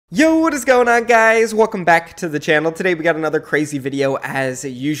Yo, what is going on, guys? Welcome back to the channel. Today we got another crazy video as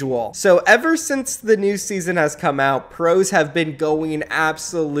usual. So ever since the new season has come out, pros have been going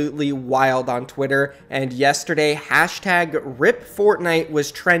absolutely wild on Twitter, and yesterday hashtag RIP Fortnite was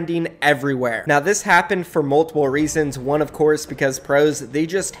trending everywhere. Now this happened for multiple reasons. One, of course, because pros, they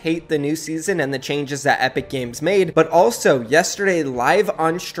just hate the new season and the changes that Epic Games made, but also yesterday live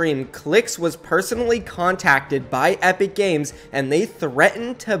on stream, Clix was personally contacted by Epic Games and they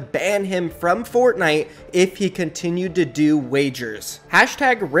threatened to ban him from Fortnite if he continued to do wagers.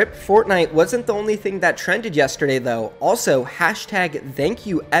 Hashtag RIP Fortnite wasn't the only thing that trended yesterday though. Also, hashtag thank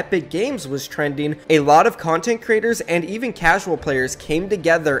you Epic Games was trending. A lot of content creators and even casual players came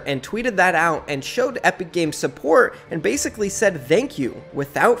together and tweeted that out and showed Epic Games support and basically said thank you.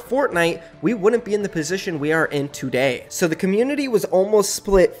 Without Fortnite, we wouldn't be in the position we are in today. So the community was almost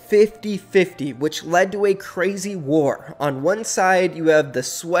split 50-50, which led to a crazy war. On one side, you have the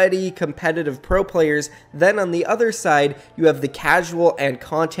sweaty, competitive pro players, then on the other side, you have the casual and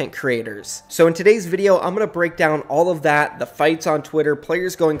content creators. So in today's video, I'm going to break down all of that, the fights on Twitter,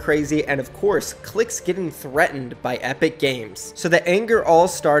 players going crazy, and of course, Clix getting threatened by Epic Games. So the anger all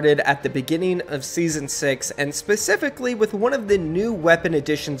started at the beginning of Season 6, and specifically with one of the new weapon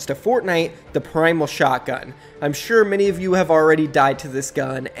additions to Fortnite, the Primal Shotgun. I'm sure many of you have already died to this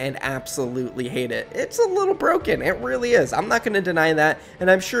gun and absolutely hate it. It's a little broken, it really is. I'm not going to deny that, and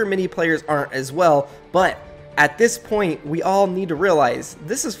I'm sure many players aren't as well, but at this point, we all need to realize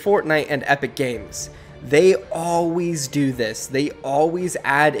this is Fortnite and Epic Games. They always do this. They always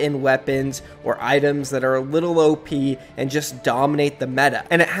add in weapons or items that are a little OP and just dominate the meta.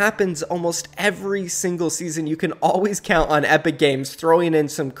 And it happens almost every single season. You can always count on Epic Games throwing in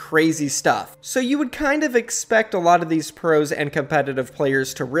some crazy stuff. So you would kind of expect a lot of these pros and competitive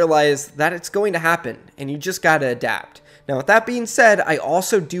players to realize that it's going to happen and you just gotta adapt. Now, with that being said, I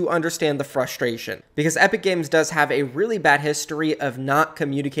also do understand the frustration because Epic Games does have a really bad history of not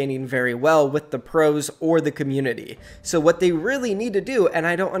communicating very well with the pros or the community. So what they really need to do, and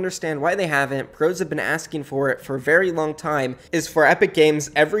I don't understand why they haven't, pros have been asking for it for a very long time, is for Epic Games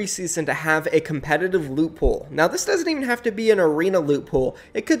every season to have a competitive loot pool. Now, this doesn't even have to be an arena loot pool.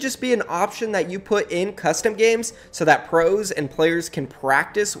 It could just be an option that you put in custom games so that pros and players can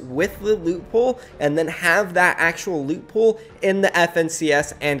practice with the loot pool and then have that actual loot pool in the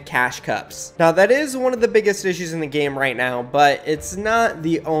FNCS and cash cups. Now that is one of the biggest issues in the game right now, but it's not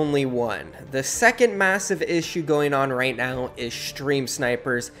the only one. The second massive issue going on right now is stream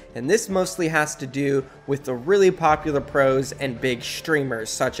snipers, and this mostly has to do with the really popular pros and big streamers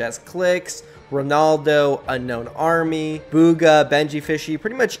such as Clix, Ronaldo, Unknown Army, Booga, Benji Fishy,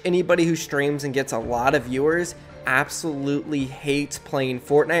 pretty much anybody who streams and gets a lot of viewers absolutely hates playing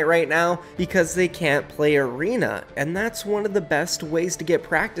Fortnite right now because they can't play arena, and that's one of the best ways to get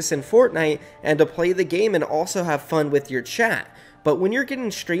practice in Fortnite and to play the game and also have fun with your chat. But when you're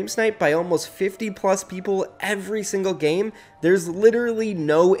getting stream sniped by almost 50 plus people every single game, there's literally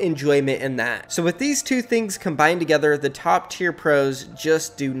no enjoyment in that. So with these two things combined together, the top tier pros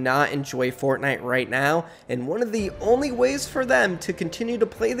just do not enjoy Fortnite right now, and one of the only ways for them to continue to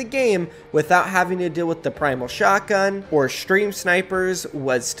play the game without having to deal with the Primal Shotgun or stream snipers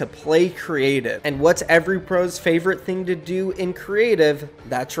was to play creative. And what's every pro's favorite thing to do in creative?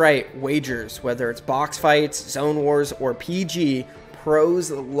 That's right, wagers. Whether it's box fights, zone wars, or PG, pros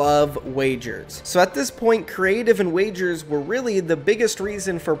love wagers. So at this point, creative and wagers were really the biggest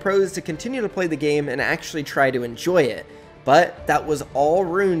reason for pros to continue to play the game and actually try to enjoy it. But that was all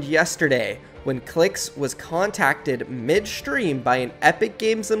ruined yesterday when Clix was contacted mid-stream by an Epic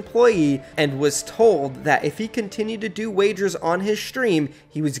Games employee and was told that if he continued to do wagers on his stream,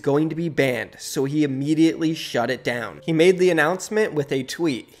 he was going to be banned, so he immediately shut it down. He made the announcement with a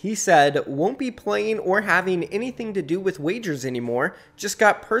tweet. He said, "Won't be playing or having anything to do with wagers anymore, just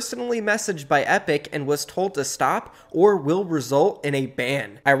got personally messaged by Epic and was told to stop or will result in a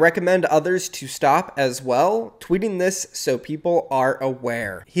ban. I recommend others to stop as well, tweeting this so people are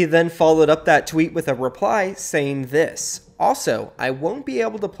aware." He then followed up that tweet with a reply saying this: "Also, I won't be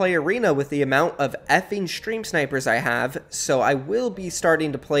able to play arena with the amount of effing stream snipers I have, so I will be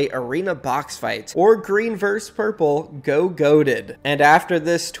starting to play arena box fights or green versus purple, go goated." And after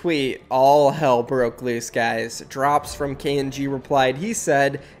this tweet, all hell broke loose, guys. Drops from KNG replied. He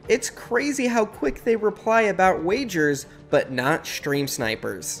said, "It's crazy how quick they reply about wagers, but not stream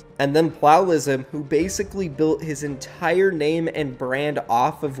snipers." And then Plowlism, who basically built his entire name and brand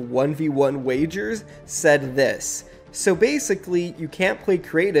off of 1v1 wagers, said this: "So basically, you can't play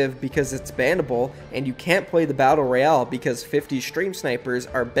creative because it's bannable, and you can't play the battle royale because 50 stream snipers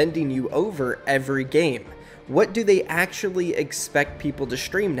are bending you over every game. What do they actually expect people to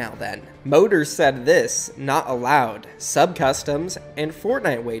stream now then? Motors said this, not allowed. Sub-customs and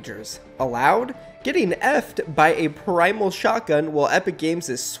Fortnite wagers. Allowed? Getting effed by a primal shotgun while Epic Games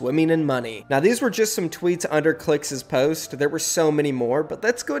is swimming in money. Now these were just some tweets under Clix's post. There were so many more, but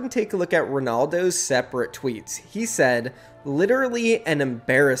let's go ahead and take a look at Ronaldo's separate tweets. He said, literally an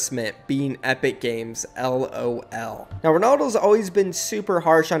embarrassment being Epic Games, LOL. Now Ronaldo's always been super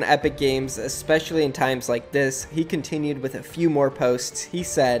harsh on Epic Games, especially in times like this. He continued with a few more posts. He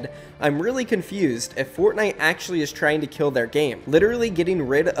said, I'm really confused if Fortnite actually is trying to kill their game. Literally getting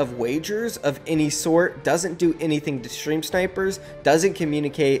rid of wagers of any sort doesn't do anything to stream snipers, doesn't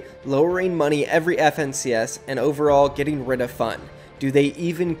communicate, lowering money every FNCS, and overall getting rid of fun. Do they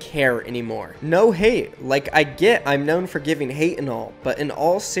even care anymore? No hate. Like, I get I'm known for giving hate and all, but in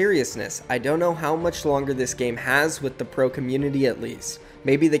all seriousness, I don't know how much longer this game has with the pro community at least.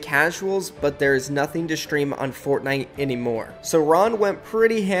 Maybe the casuals, but there is nothing to stream on Fortnite anymore. So Ron went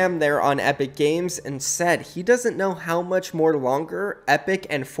pretty ham there on Epic Games and said he doesn't know how much more longer Epic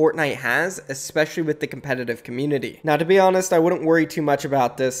and Fortnite has, especially with the competitive community. Now, to be honest, I wouldn't worry too much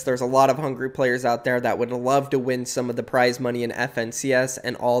about this. There's a lot of hungry players out there that would love to win some of the prize money in FNCS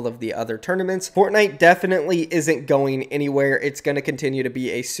and all of the other tournaments. Fortnite definitely isn't going anywhere. It's going to continue to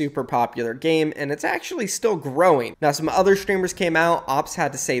be a super popular game, and it's actually still growing. Now, some other streamers came out. Ops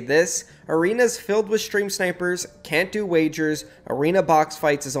had to say this, arenas filled with stream snipers, can't do wagers, arena box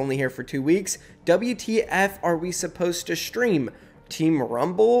fights is only here for 2 weeks, WTF are we supposed to stream? Team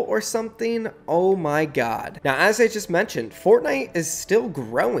Rumble or something? Oh my god. Now, as I just mentioned, Fortnite is still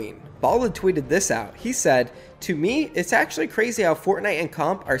growing. Bala tweeted this out. He said, to me, it's actually crazy how Fortnite and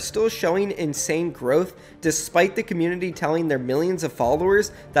Comp are still showing insane growth despite the community telling their millions of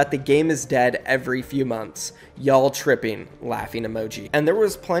followers that the game is dead every few months. Y'all tripping, laughing emoji. And there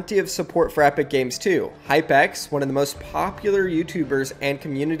was plenty of support for Epic Games too. HypeX, one of the most popular YouTubers and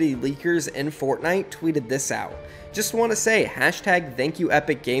community leakers in Fortnite, tweeted this out. Just want to say, hashtag thank you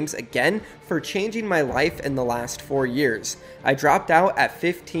Epic Games again for changing my life in the last 4 years. I dropped out at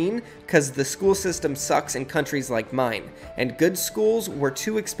 15 because the school system sucks in countries like mine, and good schools were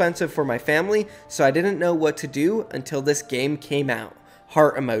too expensive for my family, so I didn't know what to do until this game came out.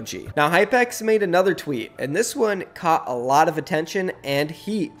 Heart emoji. Now, HypeX made another tweet, and this one caught a lot of attention and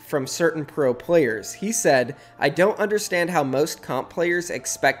heat from certain pro players. He said, I don't understand how most comp players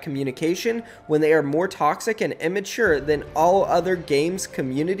expect communication when they are more toxic and immature than all other games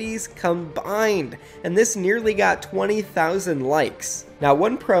communities combined. And this nearly got 20,000 likes. Now,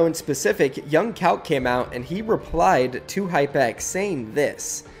 one pro in specific, Young Calc, came out and he replied to HypeX saying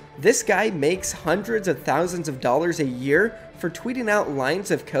this guy makes hundreds of thousands of dollars a year for tweeting out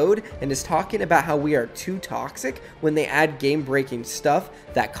lines of code and is talking about how we are too toxic when they add game-breaking stuff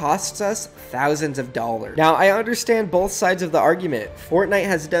that costs us thousands of dollars. Now, I understand both sides of the argument. Fortnite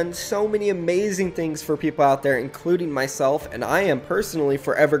has done so many amazing things for people out there, including myself, and I am personally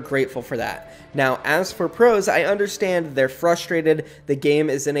forever grateful for that. Now, as for pros, I understand they're frustrated. The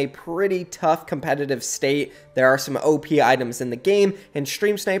game is in a pretty tough competitive state. There are some OP items in the game, and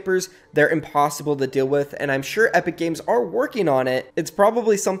stream snipers, they're impossible to deal with, and I'm sure Epic Games are working on it. It's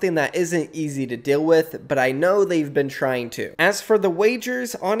probably something that isn't easy to deal with, but I know they've been trying to. As for the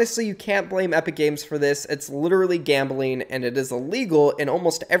wagers, honestly, you can't blame Epic Games for this. It's literally gambling, and it is illegal in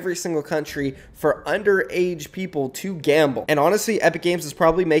almost every single country for underage people to gamble. And honestly, Epic Games is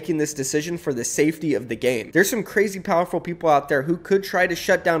probably making this decision for the safety of the game. There's some crazy powerful people out there who could try to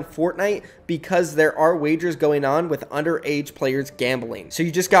shut down Fortnite because there are wagers going on with underage players gambling. So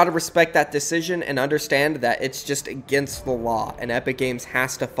you just got to respect that decision and understand that it's just against the law, and Epic Games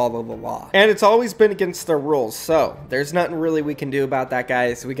has to follow the law. And it's always been against their rules, so there's nothing really we can do about that,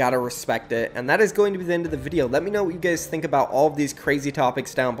 guys. We got to respect it. And that is going to be the end of the video. Let me know what you guys think about all of these crazy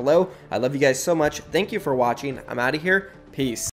topics down below. I love you guys so much. Thank you for watching. I'm out of here. Peace.